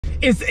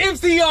It's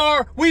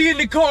MCR, we in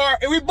the car,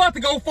 and we about to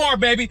go far,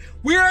 baby.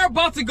 We're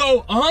about to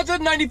go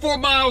 194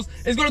 miles.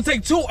 It's gonna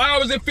take 2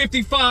 hours and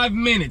 55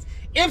 minutes.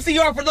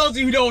 MCR, for those of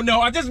you who don't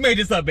know, I just made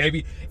this up,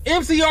 baby.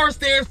 MCR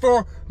stands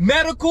for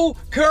Medical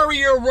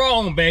Courier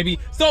Wrong, baby.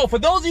 So for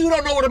those of you who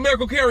don't know what a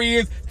medical courier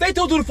is, stay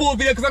tuned to the full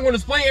video because I'm gonna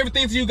explain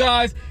everything to you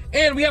guys.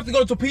 And we have to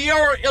go to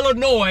Peoria,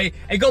 Illinois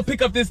and go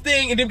pick up this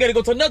thing, and then we gotta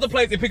go to another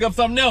place and pick up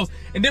something else.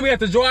 And then we have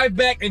to drive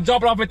back and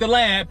drop it off at the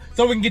lab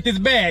so we can get this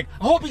bag.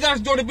 I hope you guys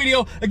enjoyed the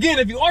video. Again,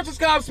 if you aren't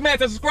subscribed, smash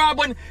that subscribe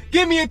button,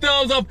 give me a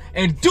thumbs up,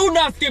 and do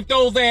not skip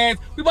those ads.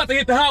 We about to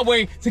hit the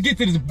highway to get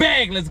to this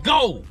bag. Let's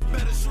go.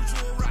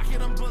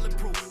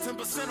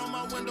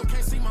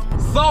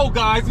 So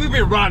guys, we've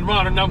been riding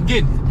around and I'm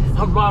getting it.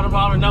 I'm riding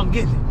around and I'm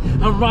getting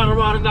it. I'm riding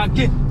around and I'm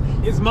getting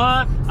it. It's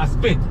mine, I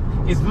spend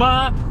it. It's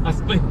mine, I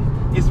spend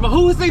it. It's my,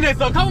 who's singing that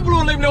song? Comment below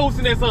and let me know who's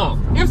singing that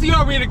song.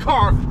 MCR, we in the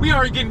car. We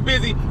already getting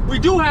busy. We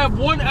do have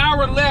 1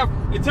 hour left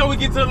until we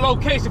get to the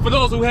location for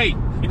those who hate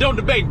and don't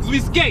debate. Because we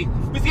skate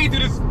through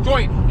this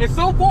joint. And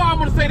so far, I'm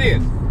gonna say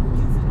this.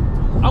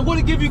 I'm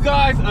gonna give you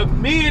guys a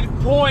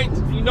midpoint,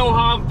 you know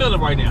how I'm feeling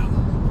right now.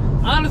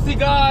 Honestly,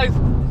 guys,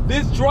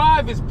 this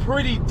drive is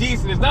pretty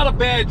decent. It's not a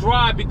bad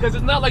drive because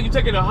it's not like you're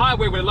taking a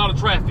highway with a lot of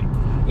traffic.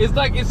 It's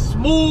like it's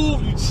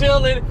smooth, you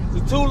chilling,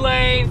 it's a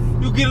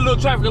 2-lane, you get a little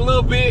traffic a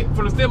little bit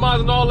from the semis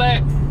and all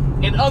that.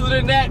 And other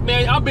than that,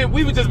 man,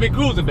 we've just been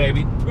cruising,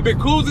 baby. We've been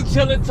cruising,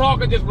 chilling,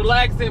 talking, just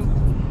relaxing.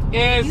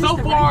 And use so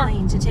the far, right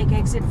lane to take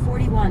exit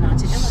 41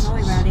 onto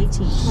Illinois Route 18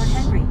 toward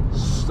Henry.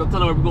 So tell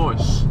them where we're going.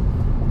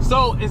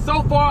 So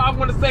far, I'm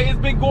gonna say it's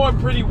been going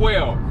pretty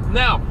well.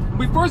 Now,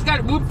 when we first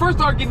started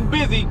getting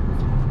busy,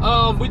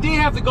 we did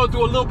have to go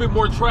through a little bit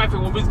more traffic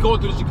when we was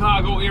going through the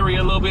Chicago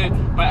area a little bit.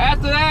 But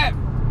after that,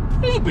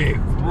 we been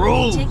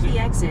cruising. Take the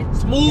exit.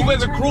 Smooth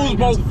as a cruise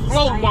boat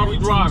floating while we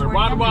driving.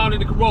 Riding around in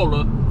the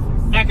Corolla,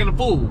 acting a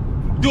fool,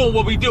 doing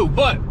what we do.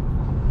 But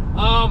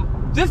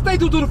just stay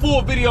tuned to the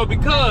full video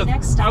because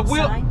next stop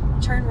sign,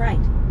 turn right.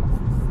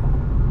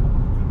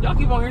 Y'all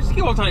keep on here, just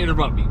keep on trying to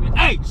interrupt me, man.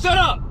 Hey, shut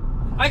up!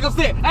 I ain't gonna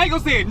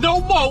say it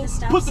no more. The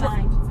stop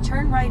sign,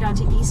 turn right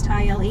onto East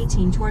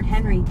IL-18 toward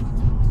Henry.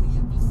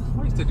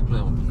 Why are you still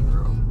playing with me,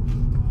 girl?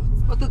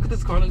 Oh, look at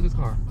this car, look at this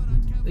car.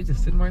 They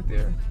just sitting right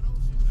there.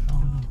 I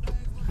don't know.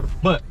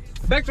 But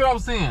back to what I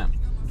was saying.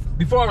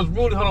 Before I was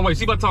rude, hold on, wait,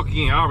 she about to talk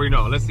again. I already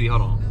know. Let's see,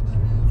 hold on.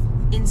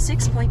 In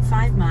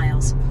 6.5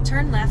 miles,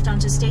 turn left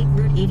onto State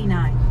Route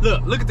 89.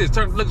 Look at this.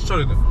 Look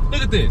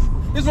at this.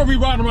 This is where we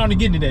riding around and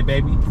getting today,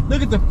 baby.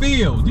 Look at the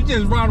field. You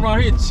just riding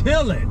around here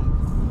chilling.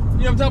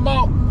 You know what I'm talking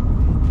about?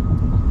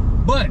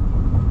 But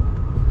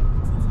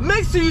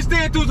make sure you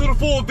stay tuned to the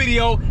full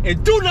video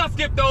and do not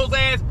skip those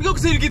ads. We're gonna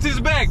continue to get to this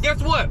bag.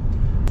 Guess what?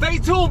 Stay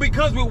tuned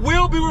because we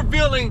will be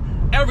revealing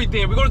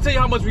everything. We're gonna tell you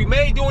how much we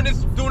made doing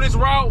this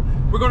route.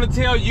 We're gonna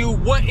tell you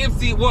what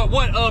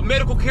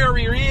medical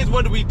carrier is,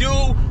 what do we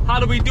do, how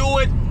do we do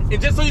it.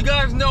 And just so you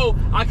guys know,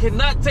 I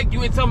cannot take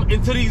you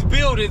into these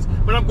buildings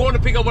when I'm going to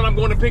pick up what I'm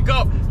going to pick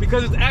up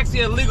because it's actually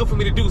illegal for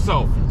me to do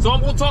so. So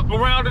I'm going to talk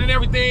around it and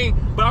everything,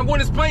 but I'm going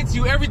to explain to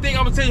you everything.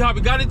 I'm going to tell you how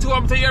we got into it. I'm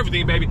going to tell you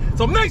everything, baby.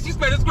 So make sure you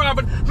smash subscribe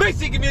button, make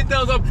sure you give me a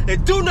thumbs up,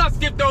 and do not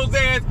skip those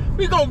ads.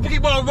 We're going to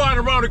keep on riding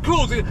around and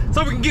cruising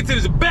so we can get to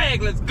this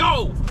bag. Let's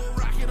go.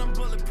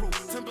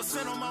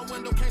 On my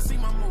window, can't see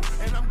my move.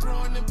 And I'm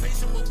growing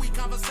impatient with weak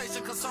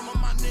conversation cause some of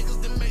my niggas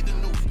that made the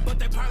news. But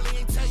they probably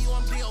ain't tell you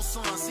I'm Dale's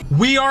son.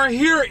 We are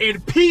here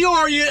in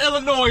Peoria,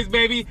 Illinois,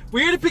 baby.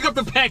 We're here to pick up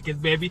the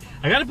package, baby.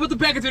 I gotta put the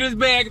package in this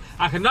bag.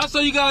 I cannot show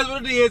you guys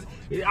what it is.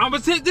 I'm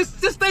gonna say,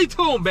 just stay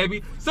tuned,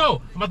 baby.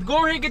 So, I'm about to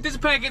go ahead and get this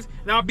package,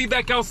 and I'll be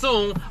back out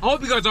soon. I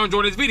hope you guys are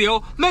enjoying this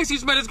video. Make sure you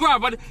smash the subscribe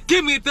button,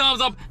 give me a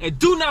thumbs up, and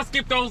do not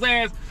skip those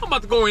ads. I'm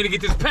about to go ahead and get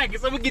this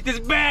package, so we get this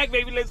bag,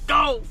 baby. Let's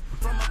go.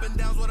 From up and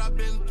down's what I've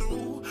been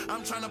through.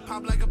 I'm trying to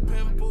pop like a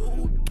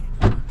pimple.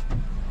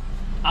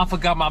 I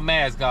forgot my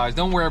mask, guys.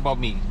 Don't worry about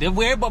me. Don't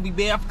worry about me,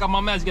 man. I forgot my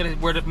mask. You gotta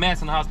wear the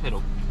mask in the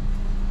hospital.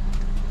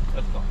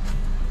 Let's go.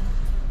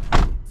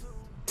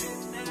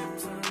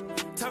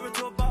 Turn it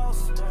to a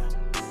boss. Turn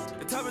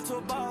it to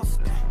a boss.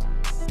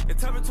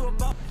 Turn it to a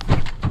boss.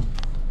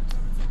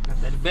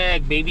 Got that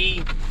bag,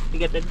 baby. We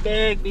got that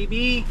bag,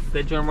 baby.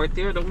 That drum right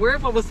there. Don't worry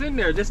about what's in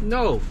there. Just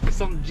know it's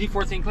some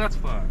G14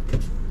 classified.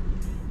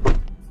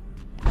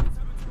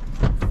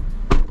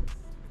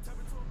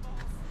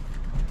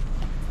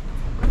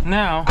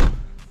 Now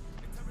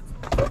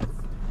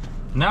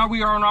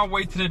we are on our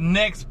way to the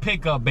next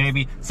pickup,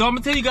 baby. So I'm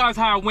gonna tell you guys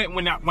how I went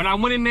when I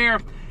went in there.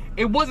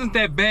 It wasn't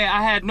that bad.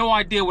 I had no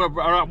idea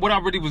what I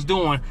really was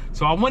doing.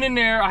 So I went in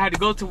there. I had to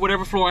go to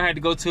whatever floor I had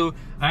to go to.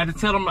 I had to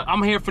tell them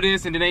I'm here for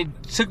this, and then they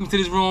took me to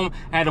this room.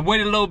 I had to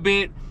wait a little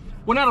bit.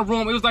 Well, not a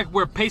room. It was like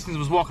where patients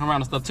was walking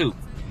around and stuff too.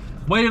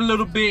 Waited a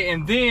little bit,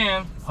 and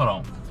then hold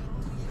on,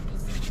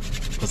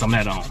 cause I'm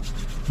not on.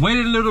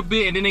 Waited a little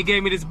bit, and then they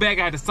gave me this bag.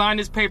 I had to sign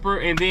this paper,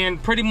 and then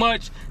pretty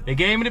much they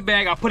gave me the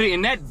bag. I put it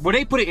in that, where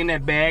they put it in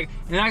that bag,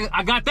 and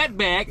I got that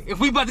bag. If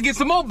we about to get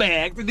some more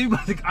bags,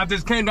 I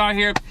just came down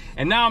here,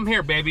 and now I'm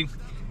here, baby.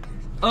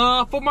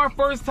 For my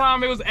first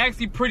time, it was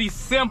actually pretty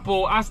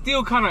simple. I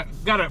still kind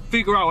of gotta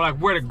figure out like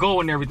where to go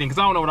and everything, because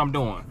I don't know what I'm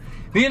doing.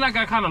 Then I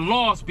got kind of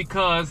lost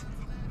because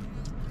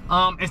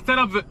instead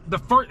of the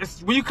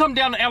first, when you come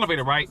down the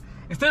elevator, right?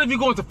 Instead of you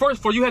going to the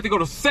first floor, you have to go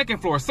to the second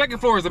floor. Second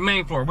floor is the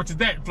main floor, which is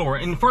that floor,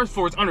 and the first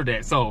floor is under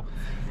that. So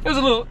it was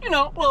a little, you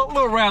know,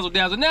 little razzle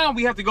dazzle. Now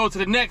we have to go to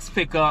the next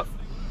pickup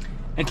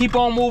and keep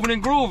on moving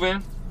and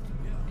grooving.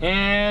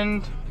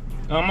 And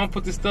I'm gonna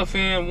put this stuff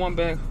in one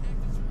bag,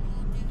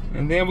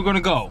 and then we're gonna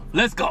go.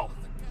 Let's go.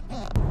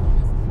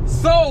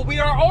 So we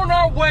are on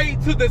our way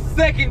to the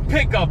second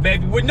pickup,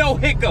 baby, with no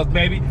hiccups,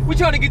 baby. We're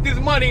trying to get this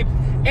money,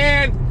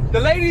 and the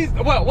ladies,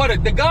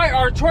 the guy,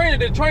 our trainer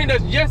that trained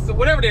us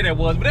whatever day that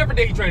was, whatever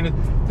day he trained us,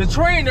 the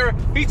trainer,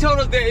 he told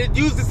us that it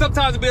usually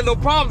sometimes be a little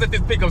problems at this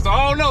pickup. So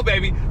I don't know,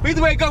 baby. But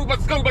either way it goes, we're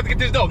about to get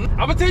this dope. I'm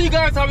gonna tell you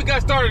guys how we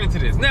got started into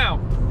this.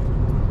 Now,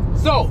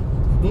 so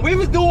when we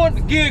was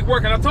doing gig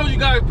work, and I told you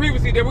guys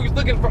previously that we was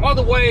looking for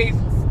other ways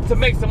to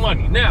make some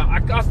money. Now,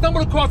 I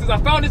stumbled across this. I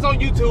found this on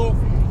YouTube,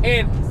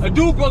 and a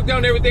dude broke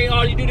down everything.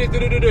 Oh, you do this,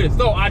 do this.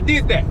 So I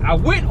did that. I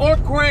went on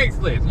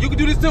Craigslist. You can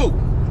do this too,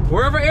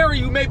 wherever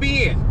area you may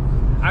be in.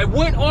 I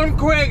went on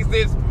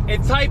Craigslist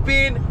and typed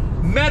in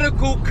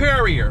medical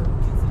courier.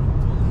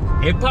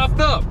 It popped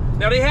up.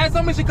 Now they had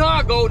some in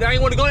Chicago, I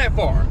didn't want to go that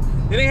far.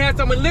 Then they had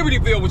some in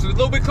Libertyville, which was a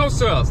little bit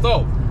closer to us.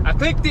 So I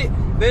clicked it,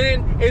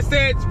 then it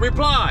said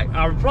reply.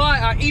 I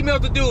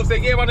emailed the dude,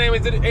 said, yeah, my name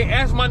is, it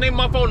asked my name and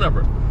my phone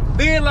number.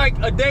 Then like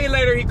a day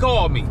later, he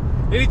called me.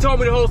 Then he told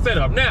me the whole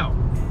setup. Now,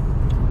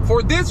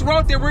 for this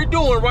route that we're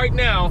doing right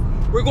now,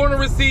 we're going to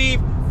receive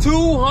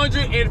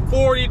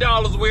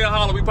 $240 with a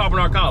holler we popping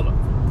our collar.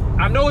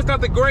 I know it's not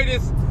the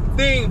greatest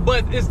thing,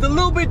 but it's a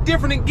little bit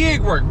different in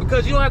gig work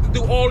because you don't have to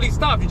do all these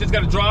stops. You just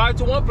got to drive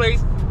to one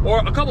place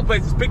or a couple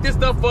places, pick this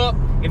stuff up,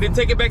 and then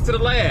take it back to the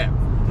lab.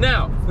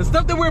 Now, the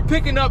stuff that we're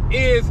picking up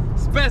is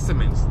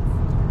specimens.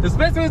 The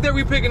specimens that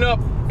we're picking up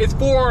is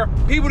for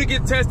people to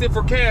get tested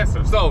for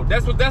cancer. So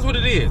that's what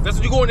it is. That's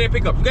what you go in there and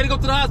pick up. You got to go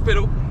to the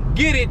hospital,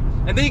 get it,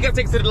 and then you got to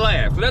take it to the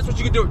lab. So that's what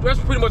you can do. That's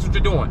pretty much what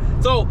you're doing.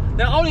 So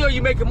not only are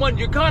you making money,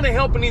 you're kind of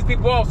helping these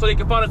people out so they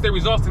can find out their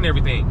results and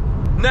everything.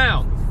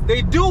 Now,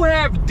 they do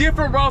have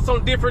different routes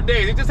on different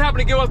days. They just happen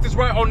to give us this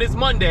route on this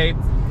Monday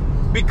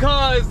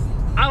because,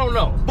 I don't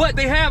know. But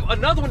they have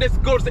another one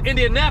that goes to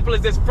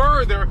Indianapolis that's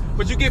further,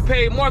 but you get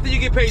paid more. I think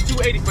you get paid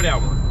 $280 for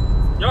that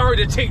one. Y'all heard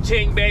the ching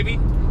ching, baby.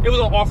 It was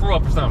on offer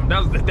up or something.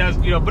 That was,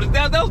 you know, but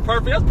that was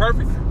perfect. That's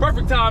perfect.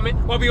 Perfect timing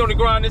while we on the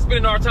grind and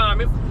spending our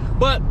timing.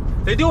 But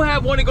they do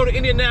have one to go to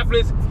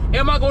Indianapolis.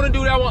 Am I going to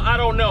do that one? I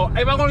don't know.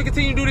 Am I going to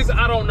continue to do this?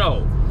 I don't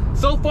know.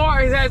 So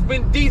far, it has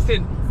been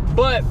decent,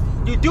 but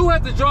you do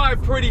have to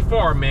drive pretty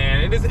far,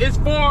 man. And it's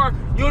far.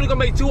 You're only gonna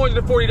make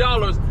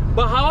 $240.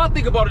 But how I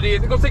think about it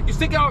is, it's gonna take you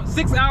 6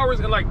 hours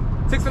and like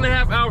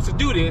 6.5 hours to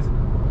do this.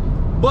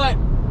 But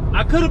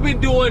I could have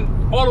been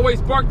doing all the way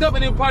sparked up,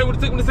 and it probably would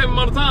have taken the same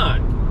amount of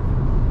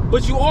time.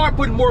 But you are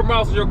putting more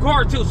miles in your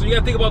car too, so you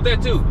gotta think about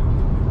that too.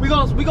 We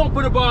gonna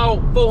put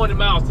about 400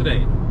 miles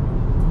today.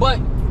 But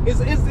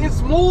it's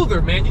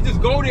smoother, man. You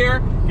just go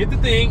there, get the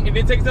thing, and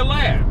then take it to the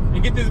lab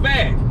and get this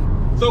bag.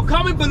 So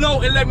comment below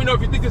and let me know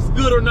if you think it's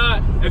good or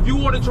not. If you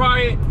want to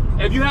try it,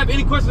 if you have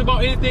any questions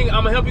about anything,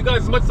 I'm gonna help you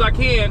guys as much as I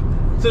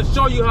can to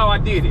show you how I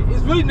did it.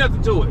 It's really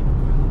nothing to it.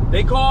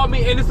 They called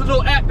me, and it's a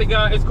little app they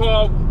got. It's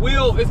called I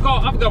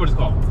forgot what it's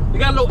called. They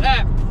got a little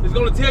app. It's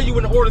gonna tell you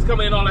when the order's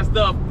coming in and all that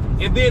stuff.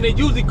 And then they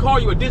usually call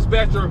you a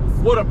dispatcher.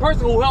 Well, the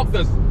person who helped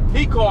us,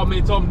 he called me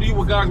and told me, do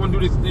you guys want to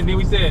do this? And then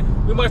we said,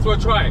 we might as well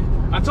try it.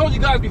 I told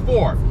you guys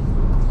before,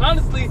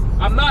 honestly,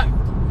 I'm not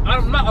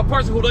a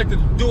person who like to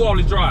do all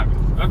this driving.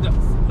 I'm just,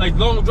 like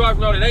long drives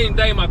and all that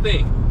ain't my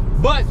thing.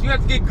 But you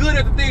have to get good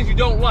at the things you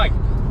don't like.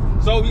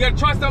 So you gotta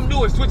try something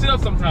new and switch it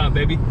up sometime,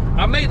 baby.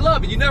 I may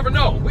love it, you never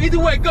know. But either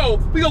way go,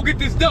 we gonna get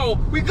this dough.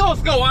 We go.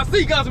 I'll see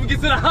you guys when we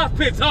get to the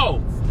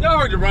hospital. Y'all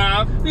heard the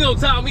rhyme. We gonna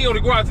time me on the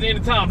grind to the end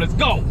of time. Let's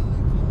go.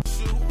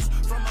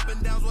 From up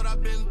and down's what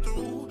I've been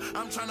through.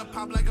 I'm trying to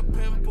pop like a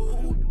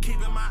pimple.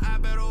 Keeping my eye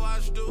better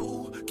watch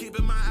do.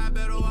 Keeping my eye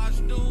better watch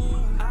do.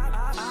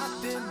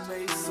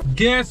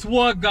 Guess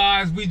what,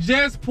 guys? We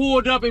just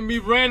pulled up and we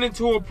ran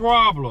into a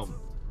problem.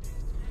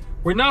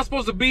 We're not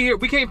supposed to be here.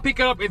 We can't pick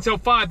it up until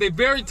 5. They're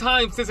very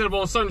time sensitive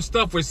on certain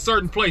stuff with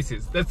certain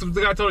places. That's what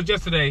the guy told us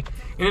yesterday.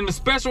 And in the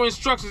special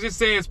instructions, it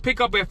says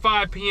pick up at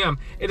 5 p.m.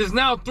 It is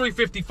now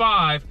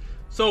 3:55.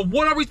 So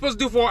what are we supposed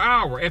to do for an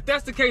hour? If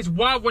that's the case,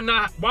 why would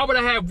I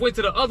have went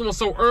to the other one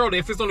so early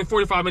if it's only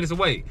 45 minutes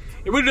away?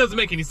 It really doesn't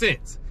make any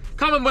sense.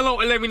 Comment below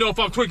and let me know if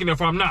I'm tweaking or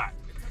if I'm not.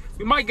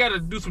 We might gotta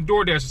do some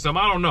DoorDash or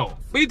something, I don't know.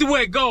 But either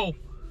way it go,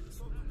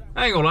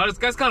 I ain't gonna lie,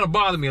 that's kind of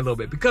bothering me a little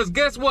bit. Because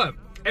guess what?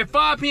 At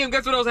 5 p.m.,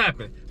 guess what else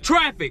happened?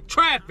 Traffic,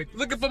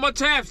 looking for my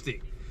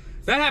chapstick.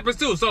 That happens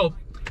too, so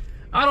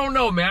I don't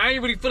know, man. I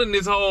ain't really feeling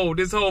this whole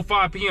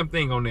 5 p.m.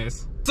 thing on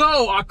this.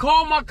 So I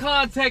called my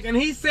contact and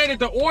he said that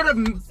the order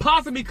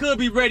possibly could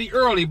be ready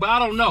early, but I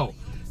don't know.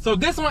 So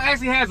this one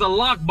actually has a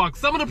lockbox.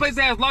 Some of the places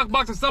has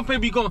lockbox, and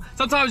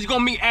sometimes you're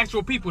gonna meet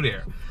actual people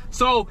there.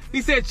 So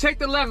he said, check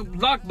the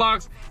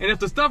lockbox, and if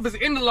the stuff is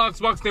in the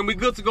lockbox, then we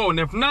good to go. And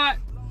if not,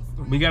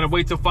 we gotta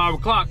wait till 5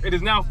 o'clock. It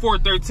is now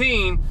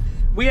 4:13.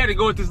 We had to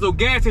go at this little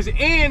gas station,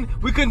 and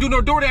we couldn't do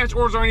no DoorDash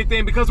orders or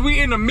anything because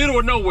we in the middle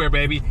of nowhere,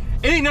 baby.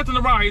 It ain't nothing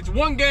around here. It's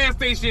one gas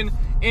station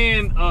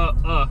and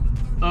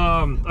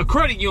a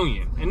credit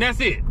union, and that's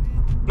it.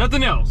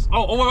 Nothing else.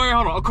 Oh, wait,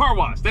 hold on. A car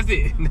wash. That's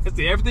it. That's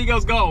it. Everything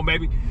else gone,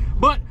 baby.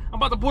 But I'm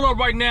about to pull up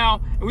right now,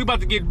 and we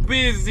about to get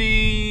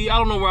busy. I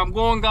don't know where I'm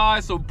going,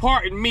 guys, so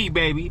pardon me,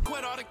 baby.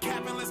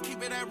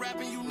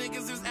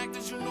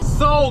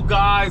 So,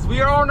 guys,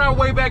 we are on our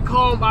way back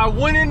home. I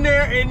went in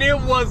there, and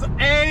it was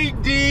a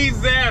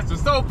disaster.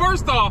 So,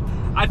 first off,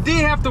 I did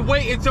have to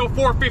wait until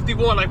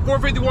 4:51, like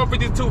 4:51,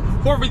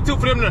 4:52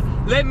 for them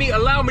to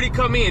allow me to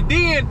come in.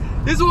 Then,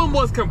 this one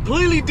was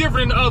completely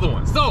different than the other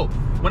one. So,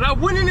 when I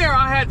went in there,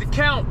 I had to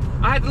count.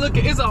 I had to look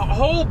at, it's a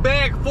whole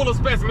bag full of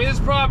specimens. It's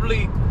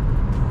probably,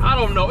 I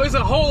don't know, it's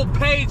a whole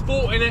page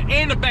full,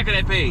 and the back of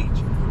that page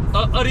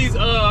of these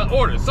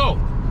orders. So,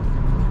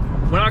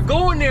 when I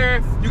go in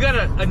there, you got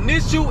an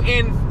initial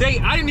and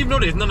date. I didn't even know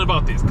nothing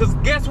about this, because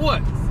guess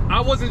what? I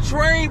wasn't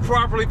trained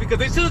properly, because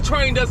they should have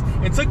trained us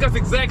and took us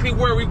exactly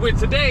where we went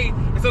today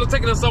instead of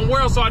taking us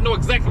somewhere else, so I know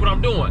exactly what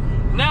I'm doing.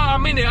 Now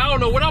I'm in there, I don't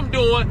know what I'm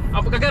doing.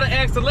 I gotta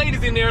ask the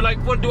ladies in there, like,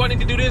 what do I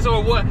need to do this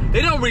or what?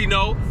 They don't really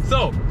know.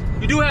 So,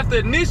 you do have to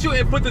initial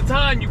and put the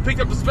time you picked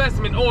up the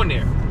specimen on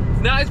there.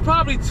 Now, it's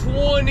probably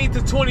 20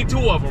 to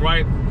 22 of them,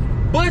 right?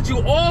 But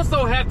you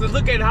also have to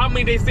look at how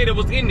many they said it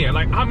was in there,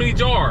 like how many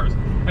jars.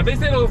 If they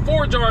said there were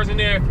 4 jars in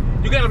there,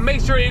 you gotta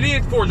make sure it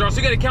is 4 jars,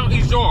 so you gotta count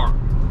each jar.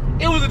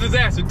 It was a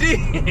disaster.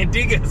 Did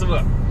guess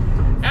what?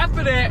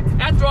 After that,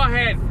 after I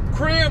had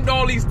crammed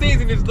all these things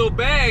in this little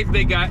bag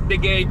they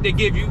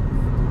give you,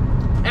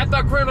 after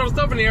I crammed all the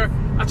stuff in there,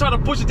 I tried to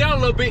push it down a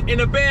little bit,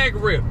 and the bag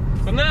ripped.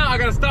 So now I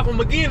gotta stop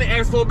them again and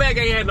ask for a bag.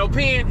 I ain't had no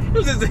pen.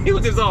 It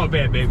was just all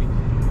bad, baby.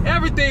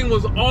 Everything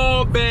was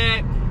all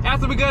bad.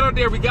 After we got out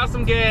there, we got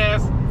some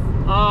gas.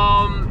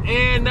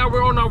 And now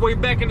we're on our way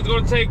back, and it's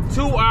gonna take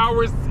 2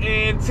 hours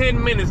and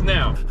 10 minutes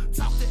now.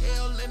 Talk to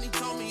L, and he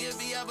told me if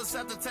he ever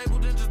set the table,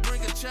 then just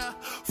bring a chair.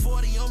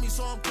 40 on me,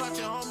 so I'm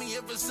clutching, homie.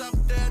 If it's up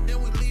there,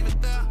 then we leave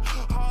it there.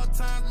 Hard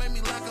times made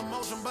me lack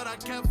emotion, but I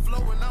kept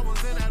flowing. I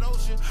was in that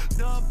ocean.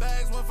 Dub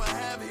bags went for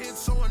half hits,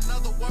 so in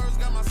other words,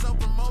 got myself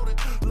promoted.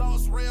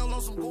 Lost rail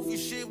on some goofy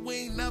shit we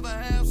ain't never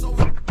have, so.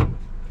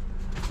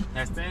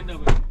 Now stand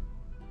up.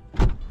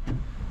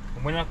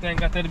 Went out there and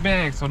got that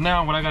bag. So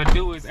now what I gotta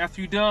do is, after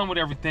you're done with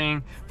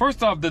everything,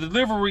 first off, the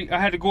delivery, I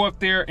had to go up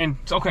there and,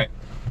 okay,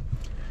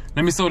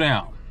 let me slow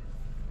down.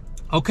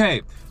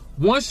 Okay,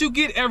 once you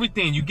get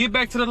everything, you get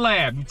back to the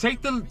lab, you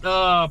take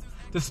the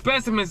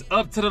specimens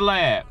up to the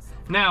lab.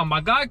 Now,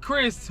 my guy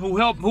Chris, who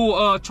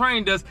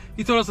trained us,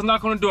 he told us to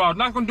knock on the door. I was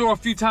knocking on the door a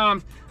few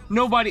times,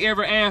 nobody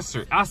ever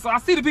answered. I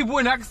see the people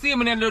in there, I can see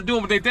them in there, they're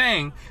doing their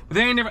thing, but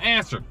they ain't never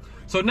answered.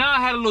 So now I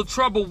had a little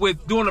trouble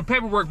with doing the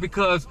paperwork,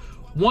 because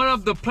one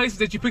of the places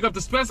that you pick up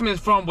the specimens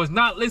from was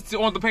not listed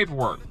on the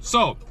paperwork.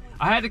 So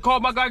I had to call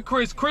my guy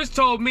Chris. Chris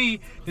told me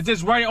to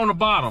just write it on the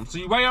bottom. So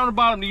you write it on the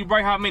bottom, then you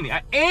write how many.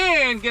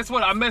 And guess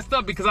what? I messed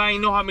up because I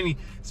didn't know how many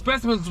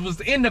specimens was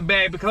in the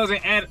bag, because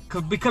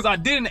I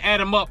didn't add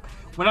them up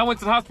when I went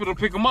to the hospital to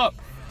pick them up,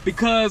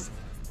 because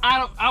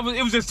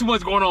it was just too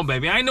much going on,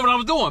 baby. I didn't know what I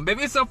was doing,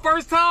 baby. It's the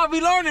first time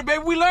we learned it,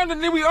 baby. We learned it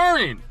and then we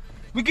earning.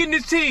 We getting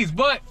this cheese.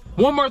 But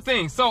one more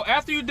thing. So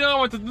after you're done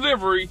with the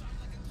delivery,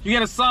 you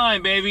gotta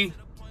sign, baby.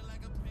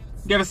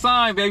 You gotta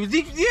sign, baby.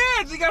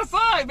 Yeah, you gotta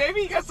sign,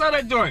 baby. You gotta sign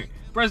that joint.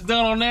 Press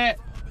done on that.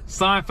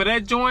 Sign for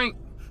that joint.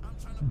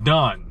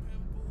 Done.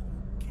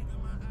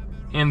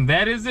 And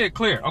that is it.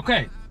 Clear.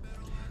 Okay.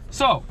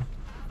 So,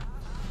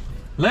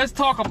 let's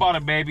talk about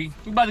it, baby.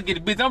 We about to get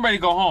it busy. I'm ready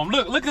to go home.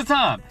 Look at the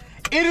time.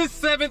 It is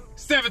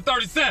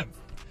 7:37.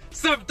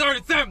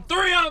 7:37.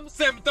 3 of them.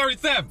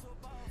 7:37.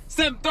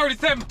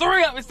 7:37.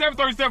 3 of them. It's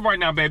 7:37 right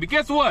now, baby.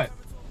 Guess what?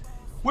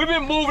 We've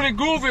been moving and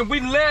grooving.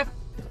 We left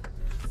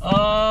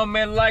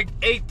at like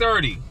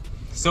 8:30.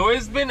 So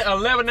it's been an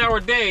 11-hour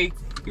day.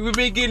 We've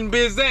been getting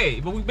busy,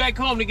 but we back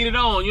home to get it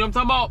on. You know what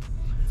I'm talking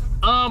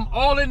about?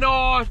 All in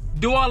all,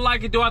 do I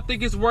like it? Do I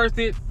think it's worth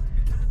it?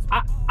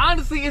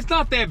 Honestly, it's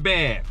not that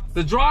bad.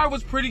 The drive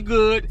was pretty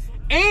good,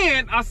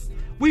 and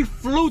we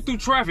flew through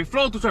traffic.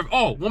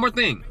 Oh, one more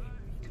thing.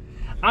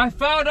 I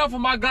found out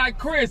from my guy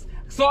Chris.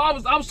 So I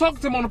was talking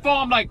to him on the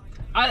phone. I'm like,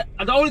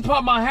 the only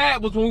problem I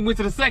had was when we went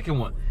to the second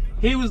one.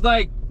 He was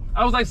like,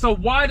 I was like, so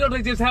why don't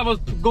they just have us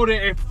go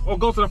there or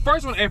go to the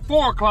first one at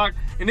 4 o'clock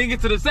and then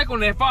get to the second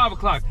one at 5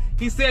 o'clock?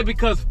 He said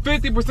because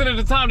 50% of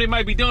the time they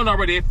might be done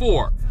already at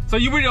 4. So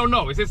you really don't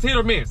know. It's just hit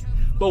or miss.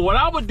 But what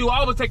I would do,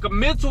 I would take a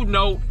mental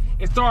note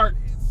and start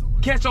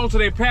catch on to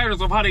their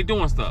patterns of how they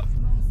doing stuff.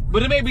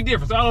 But it may be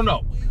different, so I don't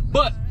know.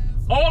 But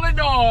all in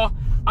all,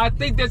 I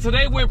think that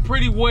today went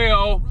pretty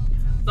well.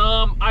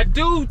 I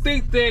do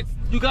think that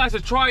you guys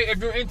should try it if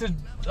you're into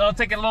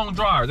taking long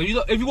drives.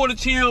 If you want to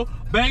chill,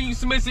 bang you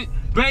some music,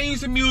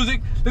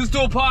 listen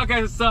to a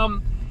podcast or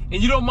something,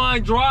 and you don't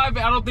mind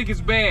driving, I don't think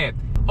it's bad.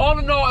 All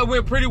in all, it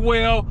went pretty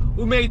well.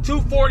 We made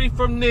 $240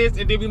 from this,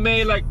 and then we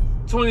made like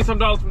 $20-some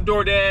from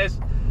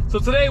DoorDash. So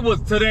today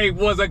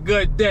was a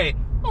good day.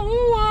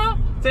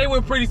 Today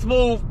went pretty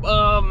smooth.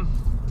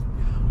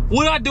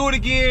 Would I do it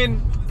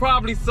again?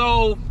 Probably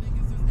so.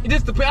 It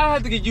just depends. I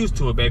have to get used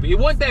to it, baby. It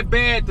wasn't that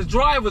bad. The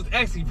drive was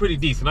actually pretty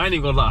decent. I ain't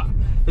even gonna lie.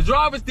 The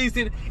drive is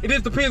decent. It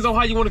just depends on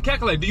how you want to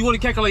calculate. Do you want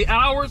to calculate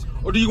hours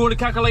or do you want to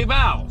calculate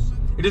miles?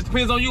 It just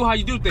depends on you how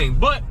you do things.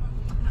 But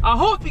I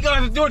hope you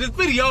guys enjoyed this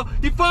video.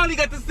 You finally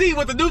got to see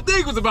what the new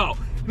thing was about.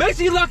 Make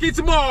sure you lock in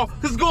tomorrow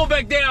because it's going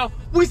back down.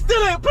 We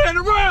still ain't playing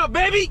around,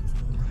 baby.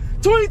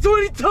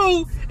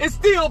 2022 is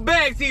still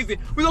bag season.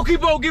 We gonna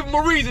keep on giving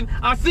them a reason.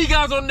 I'll see you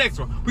guys on the next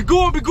one. We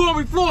going,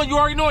 we flowing. You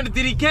already know in the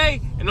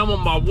DDK, and I'm on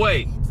my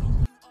way.